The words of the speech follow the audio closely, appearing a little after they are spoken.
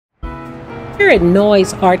Here at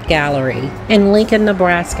Noyes Art Gallery in Lincoln,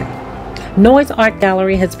 Nebraska. Noyes Art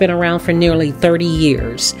Gallery has been around for nearly 30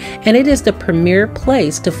 years, and it is the premier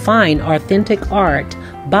place to find authentic art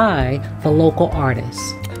by the local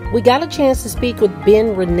artists. We got a chance to speak with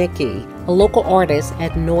Ben Renicki, a local artist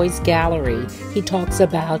at Noyes Gallery. He talks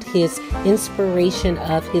about his inspiration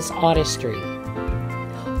of his artistry.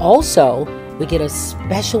 Also, we get a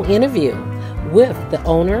special interview with the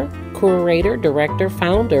owner, curator, director,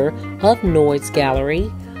 founder of Noyes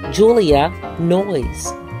Gallery, Julia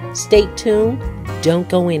Noyes. Stay tuned, don't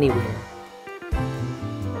go anywhere.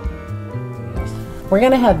 We're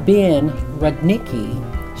going to have Ben Renicki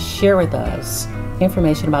share with us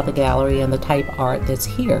information about the gallery and the type of art that's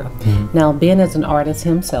here. Now, Ben is an artist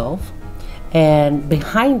himself, and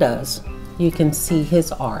behind us you can see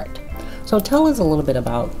his art. So tell us a little bit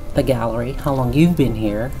about the gallery, how long you've been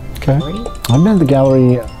here. Okay. I've been at the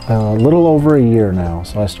gallery a little over a year now.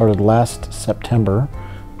 So I started last September,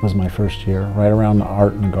 was my first year, right around the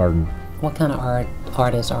art in the garden. What kind of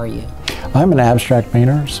artist are you? I'm an abstract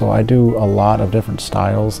painter, so I do a lot of different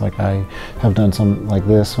styles. Like I have done some like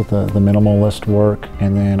this with the minimalist work,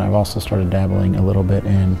 and then I've also started dabbling a little bit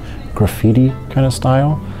in graffiti kind of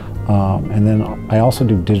style. And then I also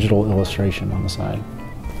do digital illustration on the side.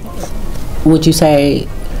 Would you say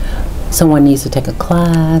someone needs to take a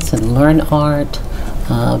class and learn art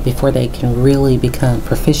before they can really become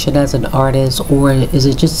proficient as an artist, or is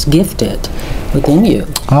it just gifted within you?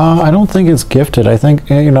 I don't think it's gifted. I think,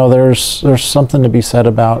 you know, there's something to be said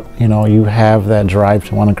about, you know, you have that drive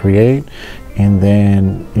to want to create, and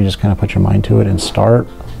then you just kind of put your mind to it and start.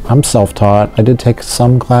 I'm self-taught. I did take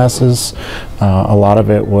some classes. A lot of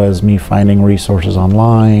it was me finding resources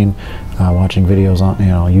online, watching videos on, you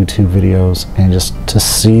know, YouTube videos, and just to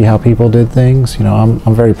see how people did things. You know,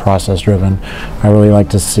 I'm very process driven. I really like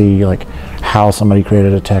to see like how somebody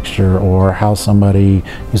created a texture, or how somebody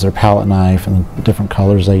used their palette knife and the different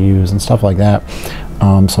colors they use and stuff like that.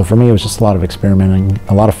 So for me, it was just a lot of experimenting,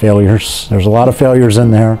 a lot of failures. There's a lot of failures in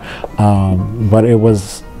there, but it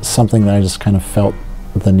was something that I just kind of felt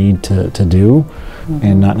the need to do,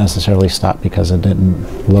 and not necessarily stop because it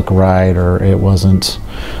didn't look right, or it wasn't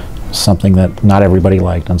something that not everybody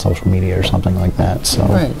liked on social media or something like that. So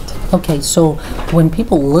right. Okay, so when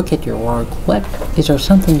people look at your work, what is there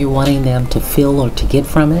something you're wanting them to feel or to get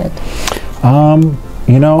from it?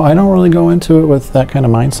 You know, I don't really go into it with that kind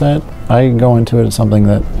of mindset. I go into it as something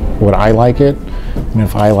that, would I like it? And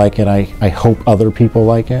if I like it, I hope other people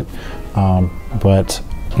like it. But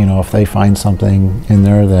you know, if they find something in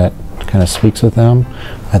there that kind of speaks with them,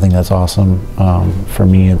 I think that's awesome. For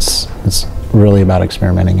me, it's really about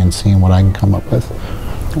experimenting and seeing what I can come up with.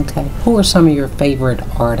 Okay. Who are some of your favorite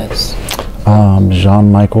artists?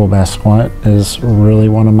 Jean-Michel Basquiat is really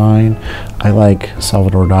one of mine. I like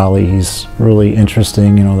Salvador Dali. He's really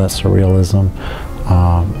interesting, you know, that surrealism.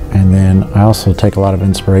 And then I also take a lot of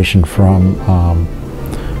inspiration from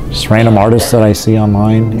just random artists that I see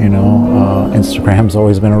online. You know, Instagram's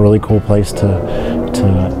always been a really cool place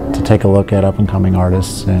to take a look at up-and-coming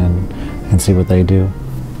artists and see what they do.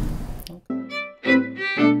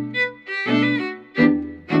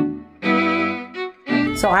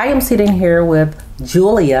 So I am sitting here with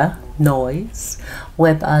Julia Noyes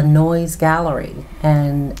with Noyes Gallery,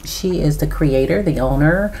 and she is the creator, the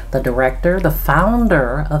owner, the director, the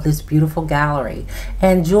founder of this beautiful gallery.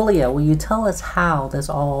 And Julia, will you tell us how this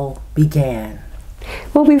all began?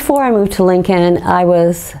 Well, before I moved to Lincoln, I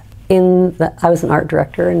was an art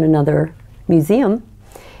director in another museum,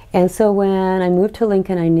 and so when I moved to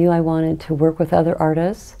Lincoln, I knew I wanted to work with other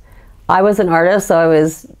artists. I was an artist, so I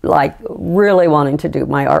was like really wanting to do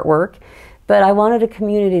my artwork. But I wanted a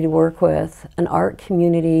community to work with, an art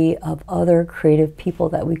community of other creative people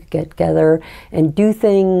that we could get together and do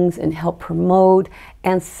things and help promote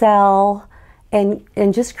and sell and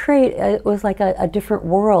just create. It was like a different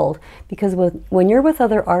world, because when you're with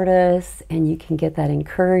other artists and you can get that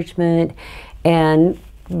encouragement and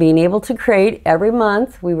being able to create every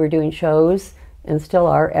month. We were doing shows and still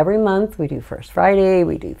are every month. We do First Friday,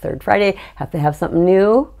 we do Third Friday, have to have something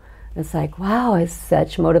new. It's like, wow, it's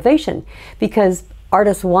such motivation, because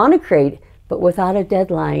artists want to create, but without a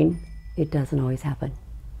deadline, it doesn't always happen.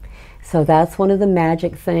 So that's one of the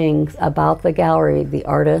magic things about the gallery. The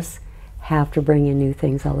artists have to bring in new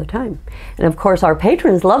things all the time. And of course, our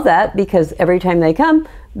patrons love that, because every time they come,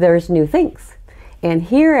 there's new things. And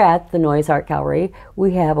here at the Noyes Art Gallery,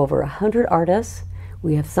 we have over 100 artists.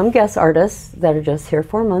 We have some guest artists that are just here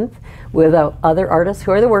for a month, with other artists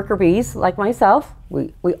who are the worker bees, like myself.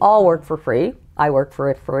 We all work for free. I work for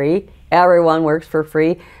it free. Everyone works for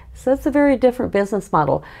free. So it's a very different business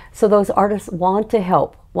model. So those artists want to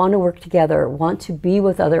help, want to work together, want to be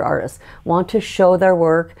with other artists, want to show their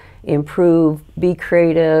work, improve, be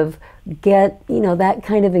creative, get, you know, that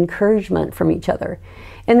kind of encouragement from each other.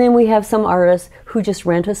 And then we have some artists who just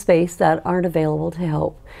rent a space that aren't available to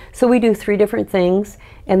help. So we do 3 different things.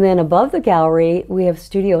 And then above the gallery, we have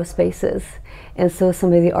studio spaces. And so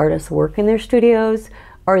some of the artists work in their studios,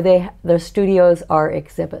 or their studios are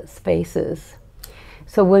exhibit spaces.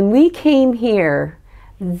 So when we came here,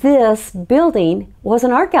 this building was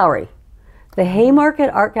an art gallery. The Haymarket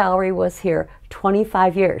Art Gallery was here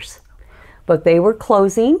 25 years, but they were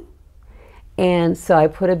closing. And so I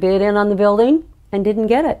put a bid in on the building and didn't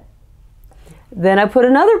get it. Then I put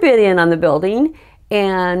another bid in on the building,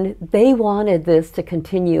 and they wanted this to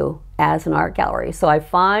continue as an art gallery. So I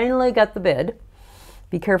finally got the bid.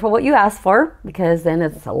 Be careful what you ask for, because then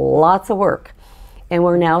it's lots of work. And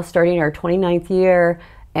we're now starting our 29th year,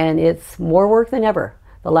 and it's more work than ever.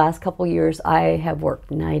 The last couple years I have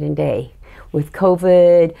worked night and day with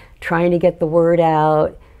COVID, trying to get the word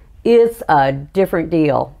out. It's a different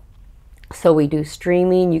deal. So we do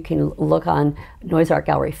streaming. You can look on Noyes Art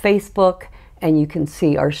Gallery Facebook, and you can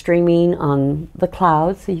see our streaming on the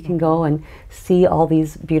cloud, so you can go and see all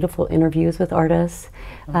these beautiful interviews with artists.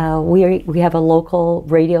 We have a local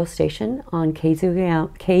radio station on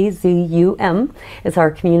KZUM. It's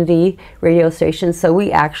our community radio station, so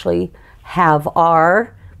we actually have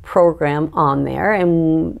our program on there,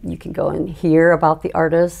 and you can go and hear about the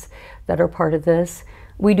artists that are part of this.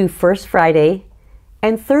 We do first Friday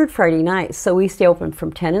and third Friday nights, so we stay open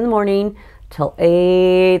from 10 in the morning till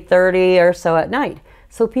 8:30 or so at night,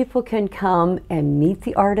 so people can come and meet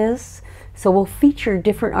the artists. So we'll feature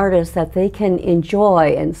different artists that they can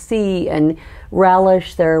enjoy and see and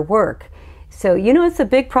relish their work. So, you know, it's a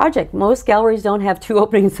big project. Most galleries don't have 2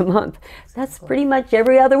 openings a month. That's pretty much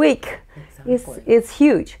every other week. It's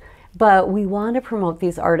huge. But we want to promote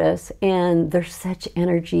these artists, and there's such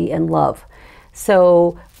energy and love.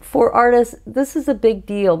 So for artists, this is a big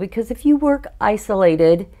deal, because if you work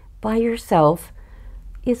isolated by yourself,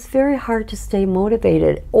 it's very hard to stay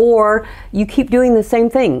motivated, or you keep doing the same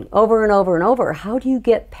thing over and over and over. How do you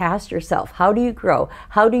get past yourself? How do you grow?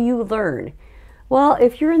 How do you learn? Well,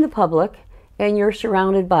 if you're in the public and you're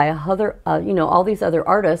surrounded by all these other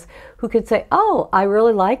artists who could say, oh, I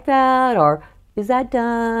really like that, or is that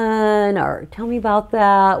done, or tell me about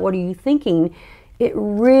that, what are you thinking? It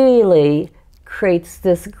really creates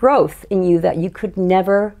this growth in you that you could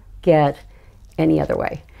never get any other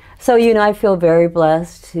way. So, you know, I feel very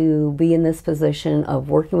blessed to be in this position of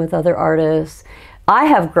working with other artists. I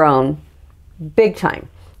have grown big time.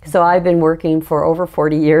 So I've been working for over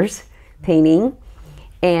 40 years painting,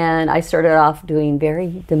 and I started off doing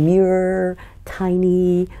very demure,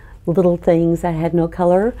 tiny little things that had no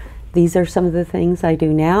color. These are some of the things I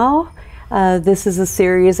do now. This is a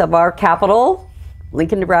series of our Capitol,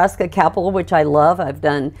 Lincoln, Nebraska Capitol, which I love. I've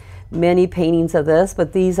done many paintings of this,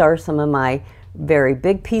 but these are some of my very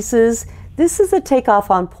big pieces. This is a takeoff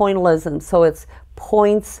on pointillism, so it's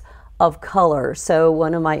points of color. So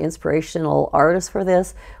one of my inspirational artists for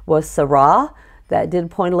this was Sarah, that did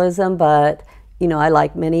pointillism, but you know, I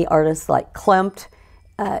like many artists like Klimt.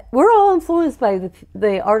 We're all influenced by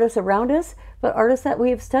the artists around us, but artists that we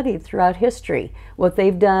have studied throughout history, what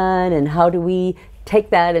they've done, and how do we take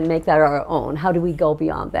that and make that our own? How do we go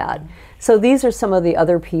beyond that? So these are some of the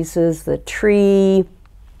other pieces, the tree,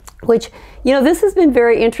 which, you know, this has been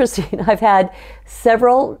very interesting. I've had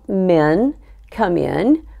several men come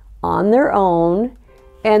in on their own,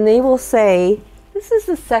 and they will say, this is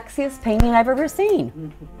the sexiest painting I've ever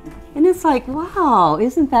seen. And it's like, wow,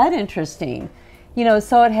 isn't that interesting? You know,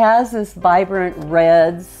 so it has this vibrant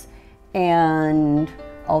reds and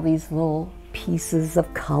all these little pieces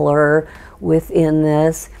of color within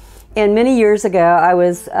this. And many years ago, I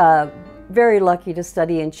was very lucky to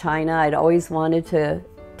study in China. I'd always wanted to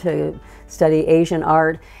study Asian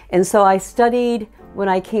art. And so I studied, when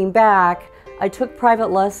I came back, I took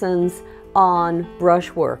private lessons on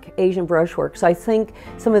brushwork, Asian brushwork. So I think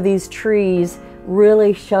some of these trees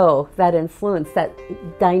really show that influence, that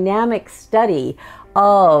dynamic study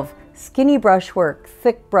of skinny brushwork,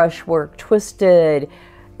 thick brushwork, twisted.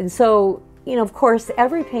 And so, you know, of course,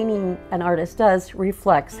 every painting an artist does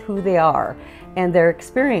reflects who they are and their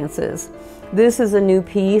experiences. This is a new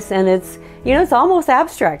piece, and it's, you know, it's almost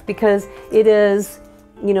abstract, because it is,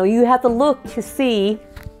 you know, you have to look to see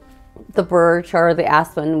the birch or the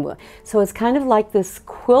aspen. So it's kind of like this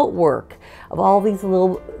quilt work of all these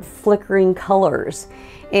little flickering colors.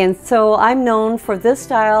 And so I'm known for this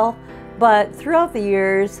style, but throughout the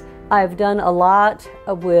years, I've done a lot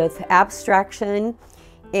with abstraction,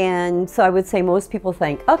 And so I would say most people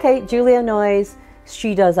think, okay, Julia Noyes,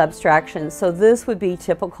 she does abstraction. So this would be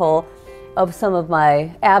typical of some of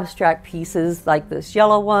my abstract pieces, like this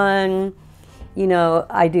yellow one. You know,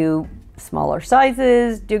 I do smaller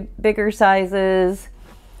sizes, do bigger sizes.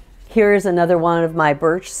 Here's another one of my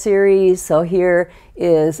birch series. So here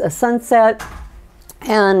is a sunset,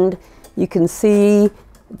 and you can see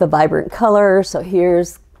the vibrant color. So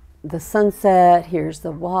here's the sunset, here's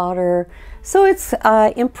the water. So it's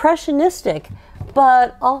impressionistic,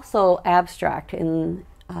 but also abstract in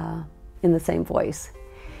the same voice.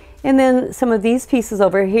 And then some of these pieces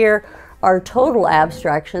over here are total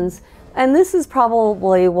abstractions. And this is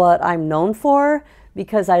probably what I'm known for,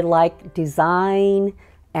 because I like design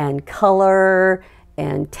and color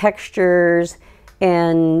and textures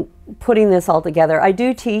and putting this all together. I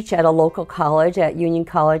do teach at a local college, at Union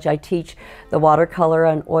College. I teach the watercolor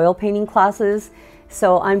and oil painting classes.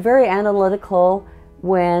 So I'm very analytical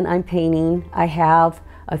when I'm painting. I have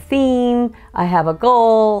a theme, I have a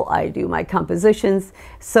goal, I do my compositions.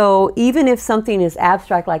 So even if something is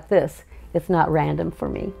abstract like this, it's not random for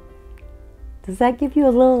me. Does that give you a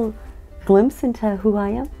little glimpse into who I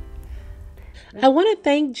am? I want to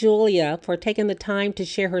thank Julia for taking the time to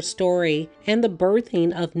share her story and the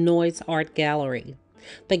birthing of Noyes Art Gallery.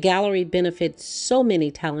 The gallery benefits so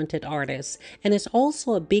many talented artists and is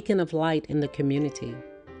also a beacon of light in the community.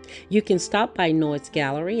 You can stop by Noyes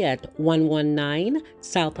Gallery at 119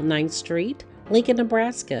 South 9th Street, Lincoln,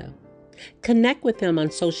 Nebraska. Connect with them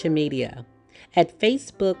on social media at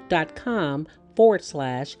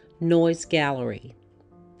facebook.com/Noyes Gallery.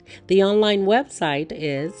 The online website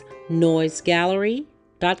is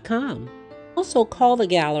noyesgallery.com. Also call the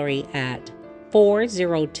gallery at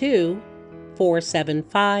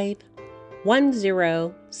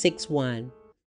 402-475-1061.